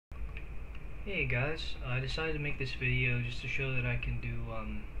Hey guys, I decided to make this video just to show that I can do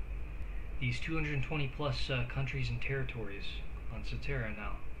these 220 plus countries and territories on Seterra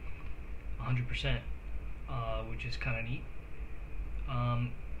now, 100%, which is kind of neat.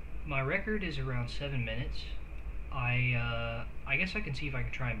 My record is around 7 minutes. I guess I can see if I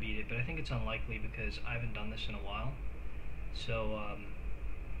can try and beat it, but I think it's unlikely because I haven't done this in a while. So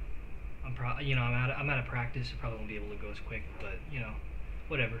I'm out of practice. I probably won't be able to go as quick, but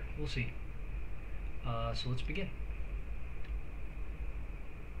whatever. We'll see. So let's begin.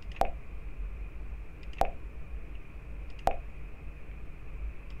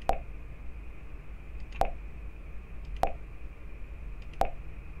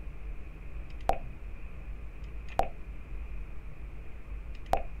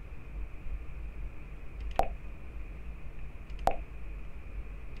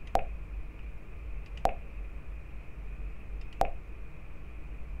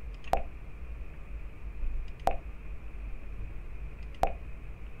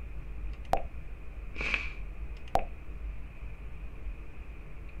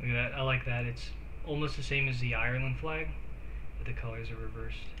 Look at that. I like that. It's almost the same as the Ireland flag, but the colors are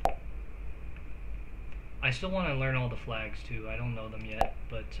reversed. I still want to learn all the flags too. I don't know them yet,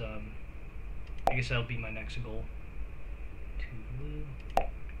 but I guess that'll be my next goal. Blue.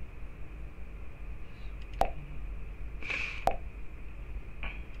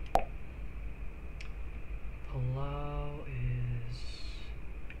 Palau is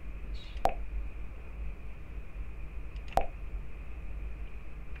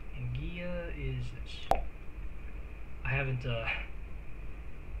and Gia is this. I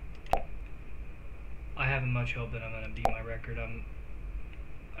haven't much hope that I'm gonna beat my record. I'm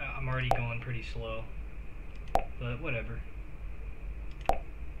already going pretty slow, but whatever.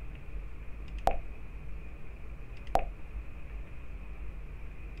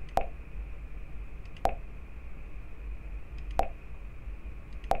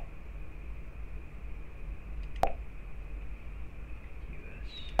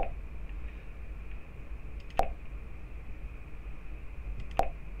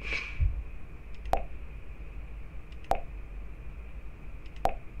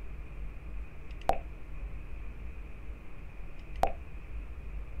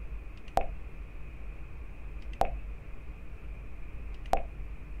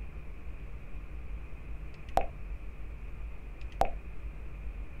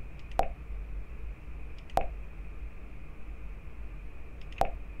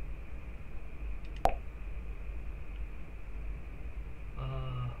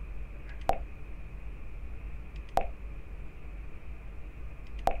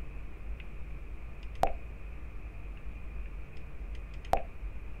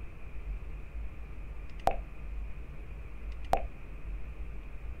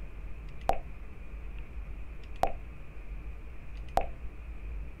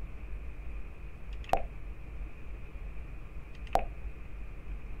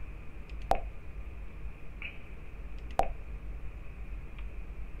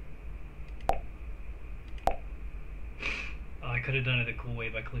 I could have done it the cool way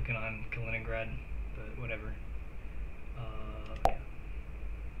by clicking on Kaliningrad, but whatever.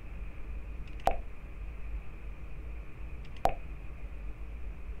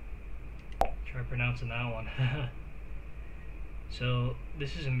 Try pronouncing that one. So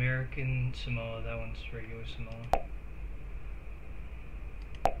this is American Samoa. That one's regular Samoa.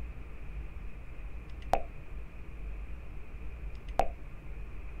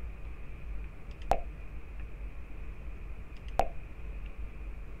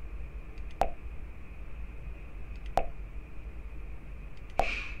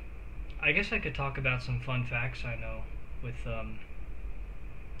 I guess I could talk about some fun facts I know with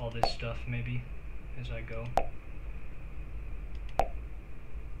all this stuff maybe as I go.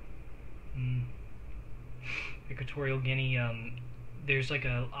 Equatorial Guinea, there's like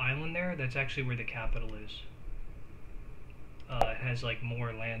a island there that's actually where the capital is. It has like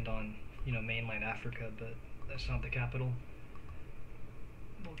more land on, mainland Africa, but that's not the capital.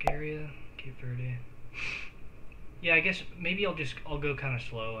 Bulgaria, Cape Verde. Yeah, I guess maybe I'll go kind of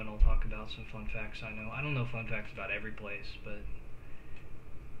slow and I'll talk about some fun facts I know. I don't know fun facts about every place, but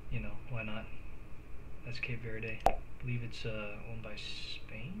why not? That's Cape Verde. I believe it's owned by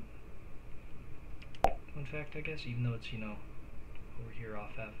Spain. Fun fact, I guess, even though it's over here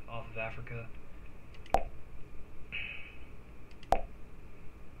off of Africa.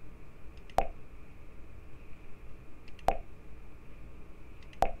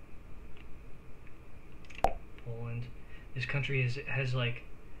 Poland. This country has like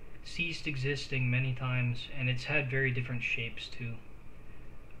ceased existing many times, and it's had very different shapes too.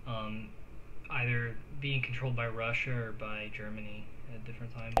 either being controlled by Russia or by Germany at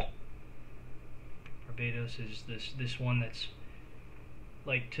different times. Barbados is this one that's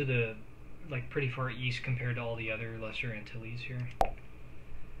like to the pretty far east compared to all the other Lesser Antilles here.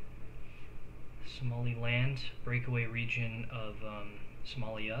 Somaliland, breakaway region of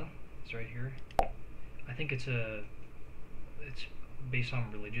Somalia. It's right here. I think it's based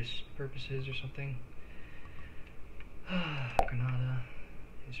on religious purposes or something. Grenada,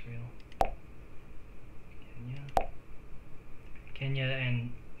 Israel, Kenya,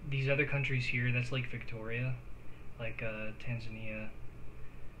 and these other countries here. That's Lake Victoria, like Tanzania,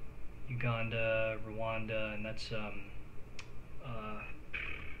 Uganda, Rwanda, and that's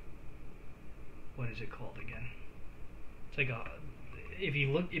what is it called again? It's like a, if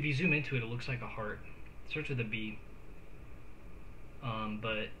you zoom into it, it looks like a heart. It starts with a B.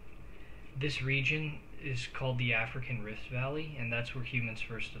 But this region is called the African Rift Valley, and that's where humans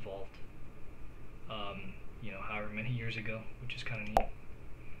first evolved. You know, however many years ago, which is kind of neat.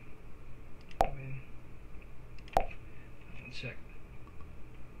 One sec.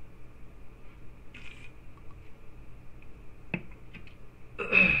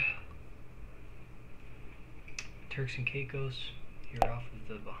 Turks and Caicos, here off of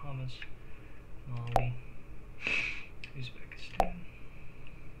the Bahamas, Mali, Uzbekistan,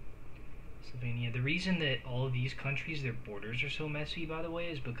 Slovenia. The reason that all of these countries, their borders are so messy, by the way,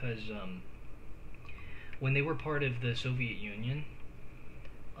 is because when they were part of the Soviet Union,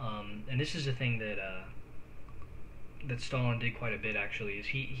 and this is a thing that that Stalin did quite a bit actually, is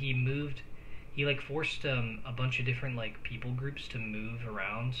he like forced a bunch of different like people groups to move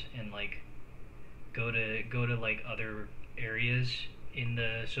around and like go to like other areas in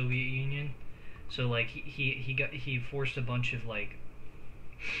the Soviet Union. So like he forced a bunch of like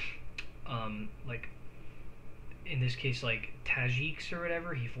in this case like Tajiks or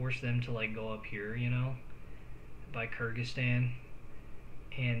whatever, he forced them to like go up here, you know, by Kyrgyzstan.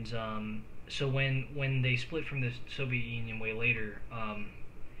 And so when they split from the Soviet Union way later,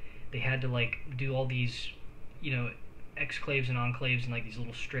 they had to like do all these, you know, exclaves and enclaves and like these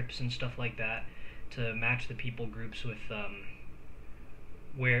little strips and stuff like that to match the people groups with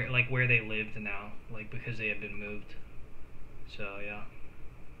where they lived now, like because they had been moved. So yeah,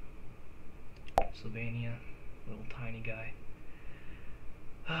 Slovenia, little tiny guy.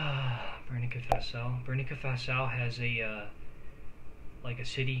 Burkina Faso. Burkina Faso has a like a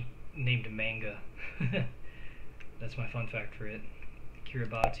city named Manga. That's my fun fact for it.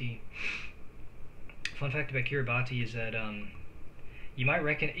 Kiribati. Fun fact about Kiribati is that you might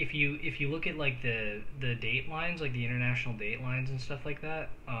reckon if you look at like the date lines, like the international date lines and stuff like that,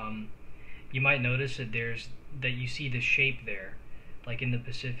 you might notice that you see the shape there, like in the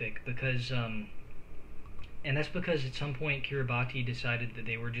Pacific, because and that's because at some point Kiribati decided that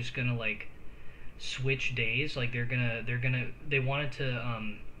they were just gonna like switch days, like they wanted to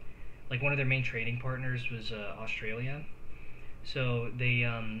like one of their main trading partners was Australia, so they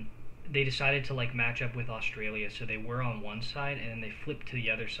decided to like match up with Australia, so they were on one side and then they flipped to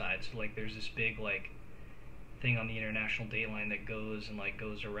the other side. So like there's this big like thing on the international date line that goes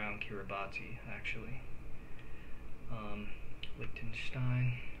around Kiribati actually.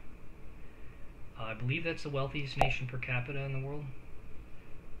 Liechtenstein. I believe that's the wealthiest nation per capita in the world.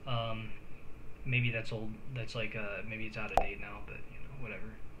 Maybe that's old. That's like maybe it's out of date now, but you know,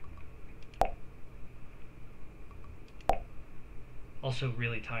 whatever. Also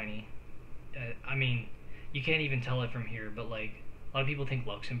really tiny. I mean, you can't even tell it from here, but like a lot of people think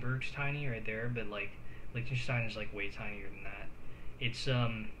Luxembourg's tiny right there, but like Liechtenstein is like way tinier than that. It's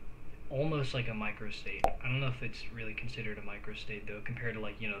almost like a microstate. I don't know if it's really considered a microstate though, compared to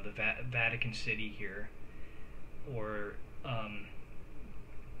like, you know, the Vatican City here, or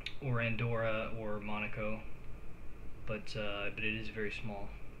Andorra or Monaco, but it is very small.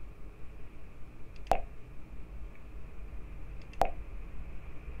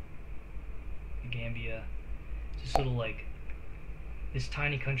 Gambia. It's this little like this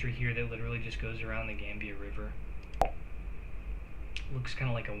tiny country here that literally just goes around the Gambia River. Looks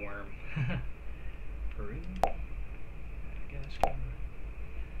kind of like a worm. Peru, Madagascar,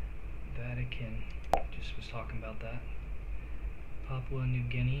 Vatican. Just was talking about that. Papua New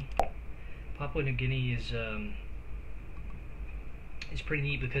Guinea. Papua New Guinea is pretty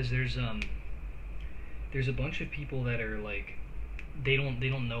neat because there's a bunch of people that are like they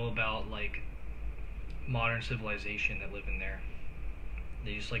don't know about like modern civilization that live in there.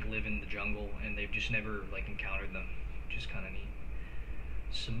 They just like live in the jungle and they've just never like encountered them, which is kind of neat.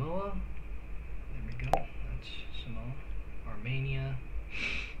 Samoa, there we go, that's Samoa. Armenia,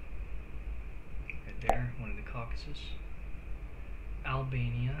 right there, one of the Caucasus.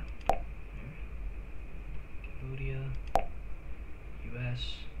 Albania, there. Cambodia, U.S.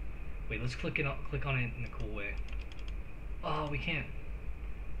 Wait, let's click on it in a cool way. Oh, we can't.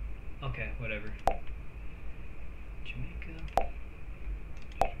 Okay, whatever. Jamaica,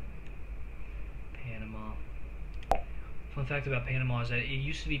 Panama. Fun fact about Panama is that it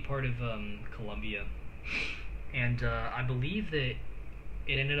used to be part of Colombia, and I believe that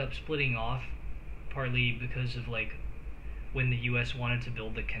it ended up splitting off partly because of like when the U.S. wanted to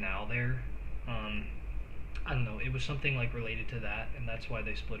build the canal there. I don't know, it was something like related to that, and that's why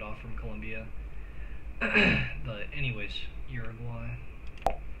they split off from Colombia. But anyways, Uruguay,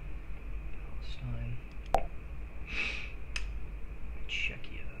 Palestine,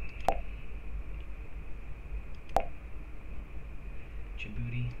 Czechia,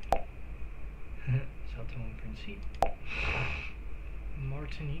 Djibouti, Sao Tome and Principe.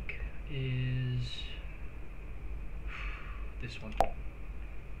 Martinique is this one.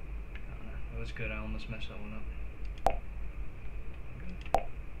 That was good, I almost messed that one up.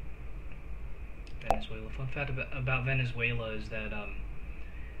 Venezuela. Fun fact about Venezuela is that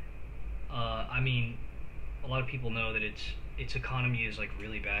I mean, a lot of people know that its economy is like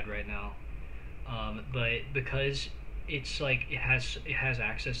really bad right now, but because it's like it has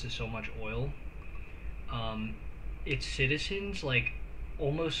access to so much oil, its citizens like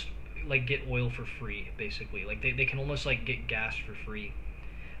almost like get oil for free, basically. Like they can almost like get gas for free,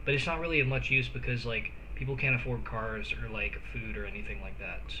 but it's not really of much use because like people can't afford cars or like food or anything like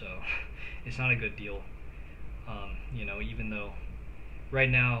that, so it's not a good deal. You know, even though right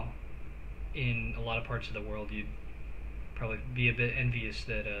now in a lot of parts of the world you'd probably be a bit envious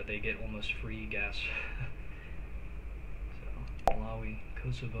that they get almost free gas. So Malawi,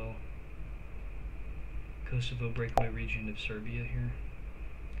 Kosovo breakaway region of Serbia here.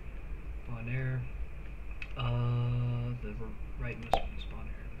 Bonaire, the rightmost one is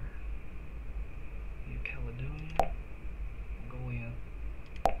Bonaire there. New Caledonia, Mongolia.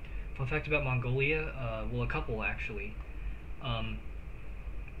 Fun fact about Mongolia, well, a couple actually.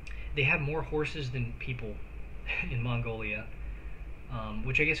 They have more horses than people in Mongolia,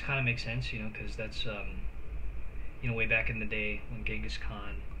 which I guess kind of makes sense, you know, because that's, you know, way back in the day when Genghis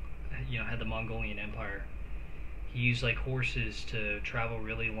Khan, you know, had the Mongolian Empire. He used like horses to travel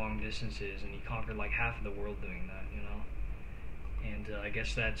really long distances, and he conquered like half of the world doing that, you know. And I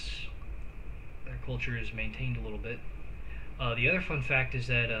guess their culture is maintained a little bit. The other fun fact is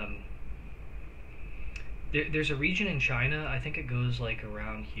that there's a region in China, I think it goes like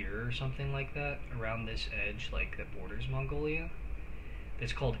around here or something like that, around this edge, like that borders Mongolia.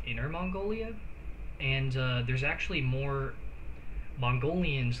 It's called Inner Mongolia, and there's actually more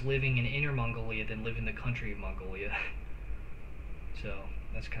Mongolians living in Inner Mongolia than live in the country of Mongolia. So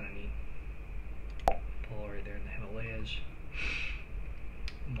that's kind of neat. Paul right there in the Himalayas.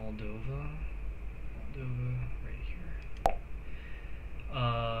 Moldova right here.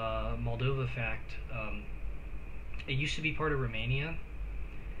 Moldova fact, it used to be part of Romania,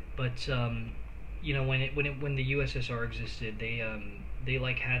 but you know, when the USSR existed, they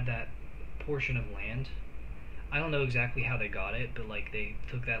like had that portion of land. I don't know exactly how they got it, but like they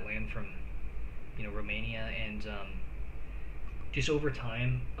took that land from, you know, Romania, and just over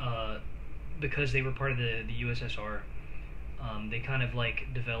time, because they were part of the USSR, they kind of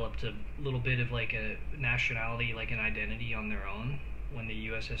like developed a little bit of like a nationality, like an identity on their own when the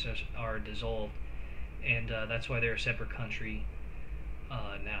USSR dissolved, and that's why they're a separate country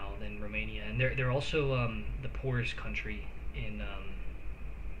now than Romania, and they're also the poorest country in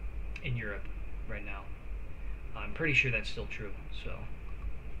Europe right now. I'm pretty sure that's still true, so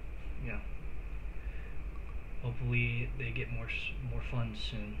yeah. Hopefully they get more funds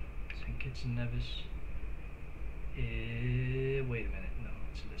soon. St. Kitts and Nevis. Wait a minute, no,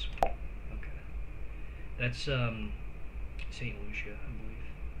 it's this one. Okay, that's St. Lucia, I believe.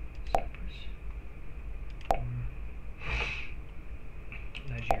 Cyprus.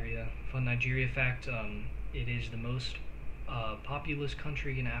 Nigeria. Fun Nigeria fact: it is the most populous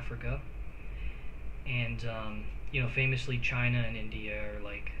country in Africa. And you know, famously, China and India are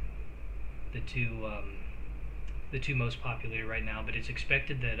like the two most populated right now. But it's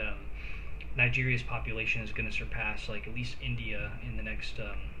expected that Nigeria's population is going to surpass like at least India in the next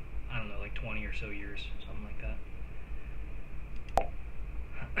I don't know, like 20 or so years, something like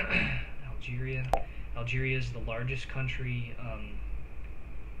that. Algeria is the largest country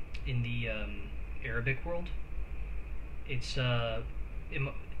in the Arabic world. It's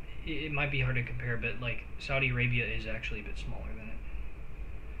it might be hard to compare, but like Saudi Arabia is actually a bit smaller than it.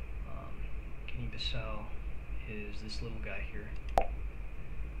 Guinea-Bissau is this little guy here.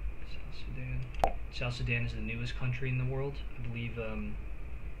 South Sudan is the newest country in the world. I believe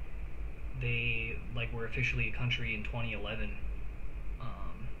they like we're officially a country in 2011.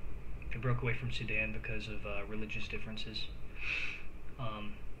 It broke away from Sudan because of religious differences.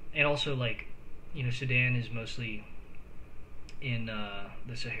 And also, like, you know, Sudan is mostly in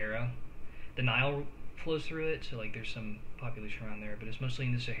the Sahara. The Nile flows through it, so like there's some population around there, but it's mostly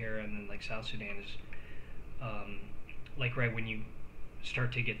in the Sahara. And then like South Sudan is like right when you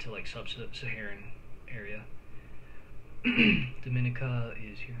start to get to like sub-Saharan area. Dominica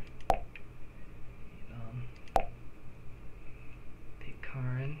is here.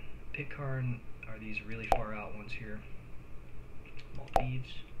 Pitcairn are these really far out ones here. Maldives,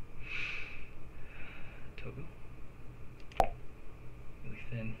 Togo, really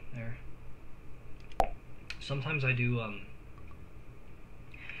thin there. Sometimes I do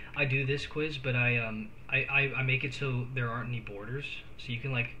this quiz, but I make it so there aren't any borders, so you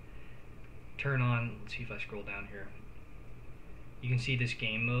can like turn on. Let's see if I scroll down here. You can see this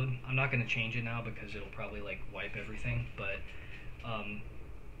game mode. I'm not going to change it now because it'll probably like wipe everything, but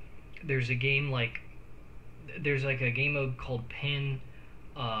there's a game like a game mode called Pin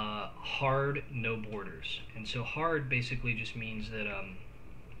Hard No Borders. And so hard basically just means that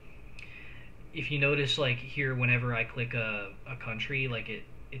if you notice, like here, whenever I click a country, like it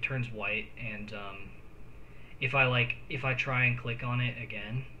turns white, and if I try and click on it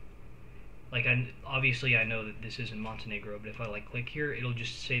again, like obviously I know that this isn't Montenegro, but if I like click here, it'll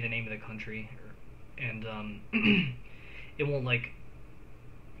just say the name of the country, and it won't like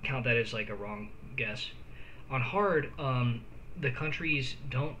count that as like a wrong guess. On hard, the countries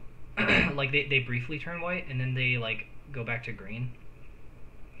don't like they briefly turn white and then they like go back to green.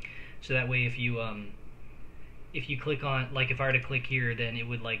 So that way, if you click on, like if I were to click here, then it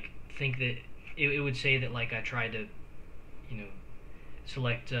would like think that it would say that like I tried to, you know,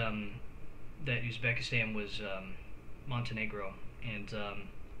 select that Uzbekistan was Montenegro, and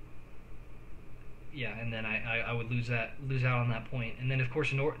yeah, and then I would lose out on that point. And then of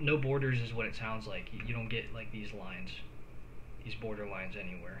course no borders is what it sounds like. You don't get like these lines, these border lines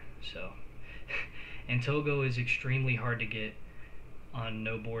anywhere. So and Togo is extremely hard to get on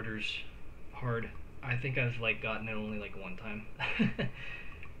no borders. Hard. I think I've like gotten it only like one time.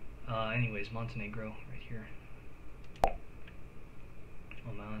 Anyways, Montenegro right here.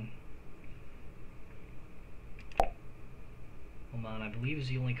 Oman, I believe, is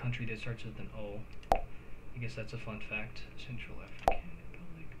the only country that starts with an O. I guess that's a fun fact. Central African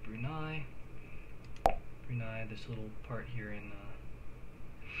Republic. Brunei, this little part here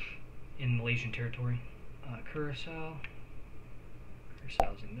in Malaysian territory. Curacao.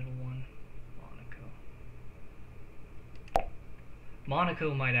 Curaçao's the middle one.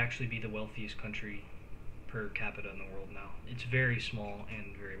 Monaco might actually be the wealthiest country per capita in the world now. It's very small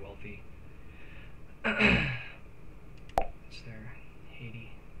and very wealthy. It's there.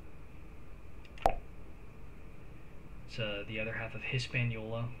 Haiti. It's the other half of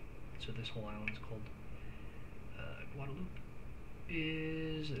Hispaniola. So this whole island is called. Guadeloupe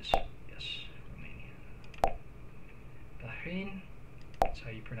is this. Yes, Romania. Bahrain. That's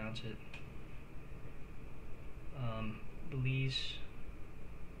how you pronounce it. Belize.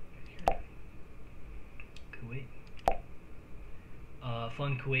 Kuwait.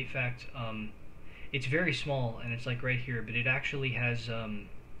 Fun Kuwait fact. It's very small and it's like right here, but it actually has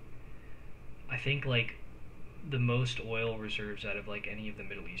I think like the most oil reserves out of like any of the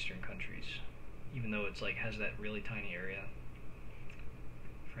Middle Eastern countries, even though it's like has that really tiny area.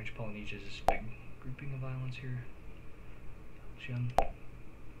 French Polynesia is this big grouping of islands here. Belgium.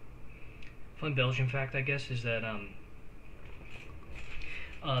 Fun Belgian fact, I guess, is that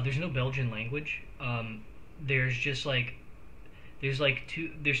there's no Belgian language. There's just like there's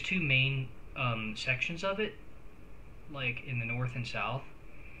two main sections of it, like in the north and south.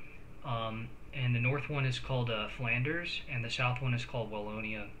 And the north one is called Flanders, and the south one is called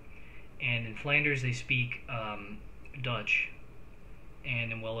Wallonia. And in Flanders they speak Dutch,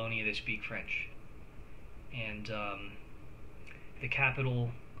 and in Wallonia they speak French. And the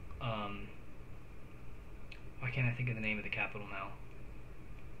capital, why can't I think of the name of the capital now?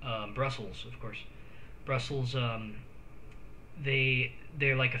 Brussels, of course. Brussels,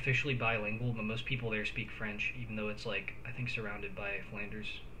 they're like officially bilingual, but most people there speak French, even though it's like I think surrounded by Flanders,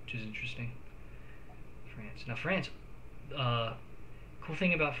 which is interesting. France. Now France, cool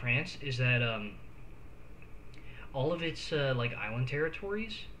thing about France is that all of its like island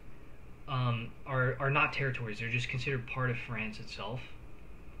territories are not territories. They're just considered part of France itself.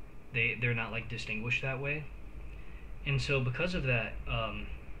 They're not like distinguished that way. And so because of that, I'm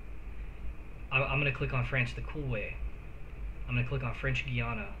going to click on France the cool way. I'm going to click on French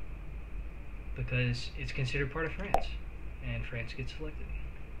Guiana because it's considered part of France, and France gets selected.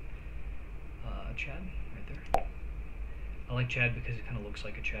 Chad, right there. I like Chad because it kind of looks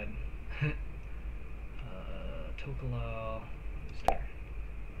like a Chad. Tokelau is there.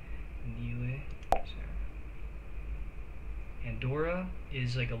 Niue is there. Andorra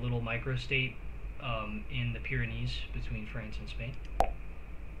is like a little microstate in the Pyrenees between France and Spain.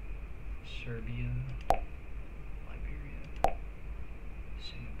 Serbia, Liberia,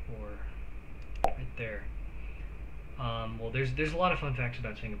 Singapore, right there. Well, there's a lot of fun facts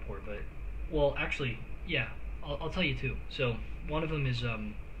about Singapore, but well, actually, yeah, I'll tell you two. So one of them is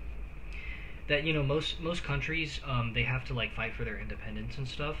that most countries they have to like fight for their independence and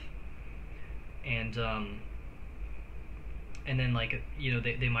stuff, and then like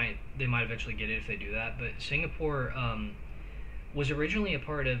they might eventually get it if they do that. But Singapore was originally a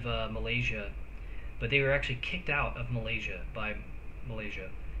part of Malaysia, but they were actually kicked out of Malaysia by Malaysia,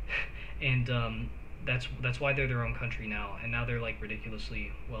 and that's why they're their own country now, and now they're like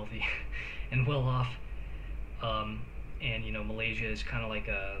ridiculously wealthy and well off. And Malaysia is kind of like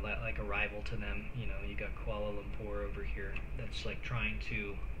a rival to them. You got Kuala Lumpur over here that's like trying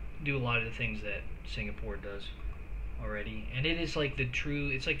to do a lot of the things that Singapore does already, and it is like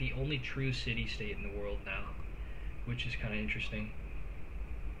it's like the only true city-state in the world now, which is kind of interesting.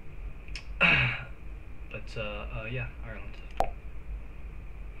 But yeah, Ireland,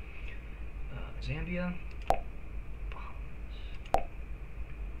 Zambia, Bahamas,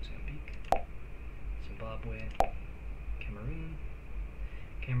 Mozambique, Zimbabwe, Cameroon.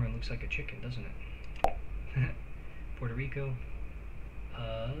 Cameroon looks like a chicken, doesn't it? Puerto Rico,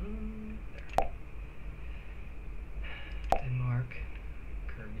 there. Denmark,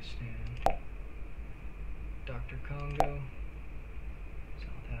 Kyrgyzstan, Dr. Congo,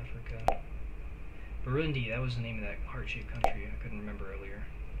 South Africa, Burundi, that was the name of that heart-shaped country I couldn't remember earlier.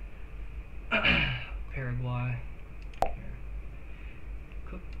 Paraguay,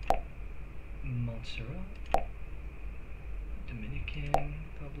 Cook, Montserrat, Dominican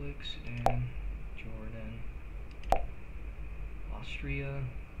Republic, Sudan, Jordan, Austria.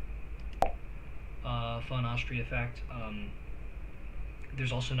 Fun Austria fact,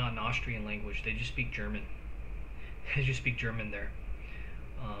 there's also not an Austrian language, they just speak German. They just speak German there.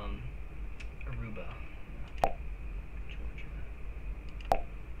 Aruba, Georgia,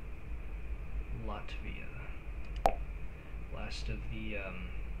 Latvia, last of the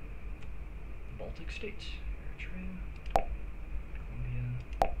Baltic states, Eritrea, Colombia,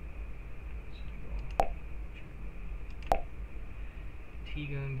 Senegal,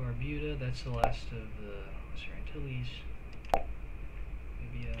 Antigua and Barbuda, that's the last of the Lesser Antilles,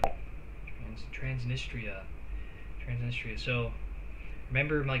 Libya, Transnistria. So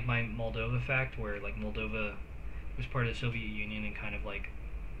remember like my Moldova fact where like Moldova was part of the Soviet Union and kind of like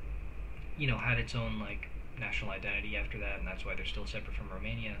had its own like national identity after that, and that's why they're still separate from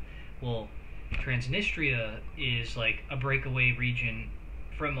Romania. Well, Transnistria is like a breakaway region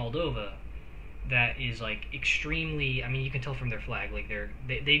from Moldova that is like extremely, I mean, you can tell from their flag, like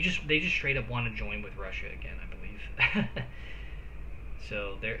they just straight up want to join with Russia again, I believe.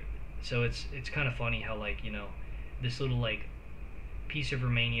 So it's kind of funny how like this little like piece of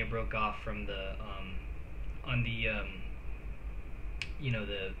Romania broke off from the on the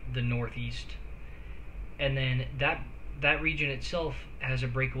the northeast, and then that region itself has a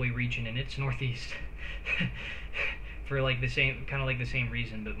breakaway region in its northeast for like the same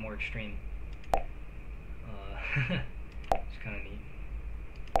reason but more extreme. It's kind of neat.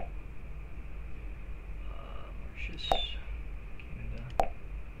 Mauritius, Canada.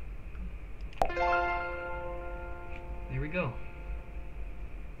 There we go.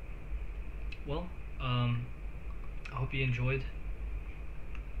 Well, I hope you enjoyed.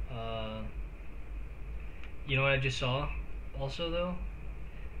 You know what I just saw? Also, though,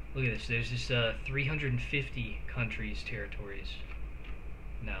 look at this. There's just 350 countries, territories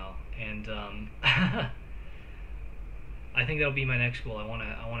now, and I think that'll be my next goal. I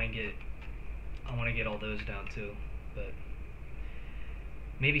wanna get all those down too, but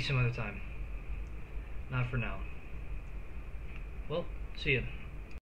maybe some other time. Not for now. Well, see ya.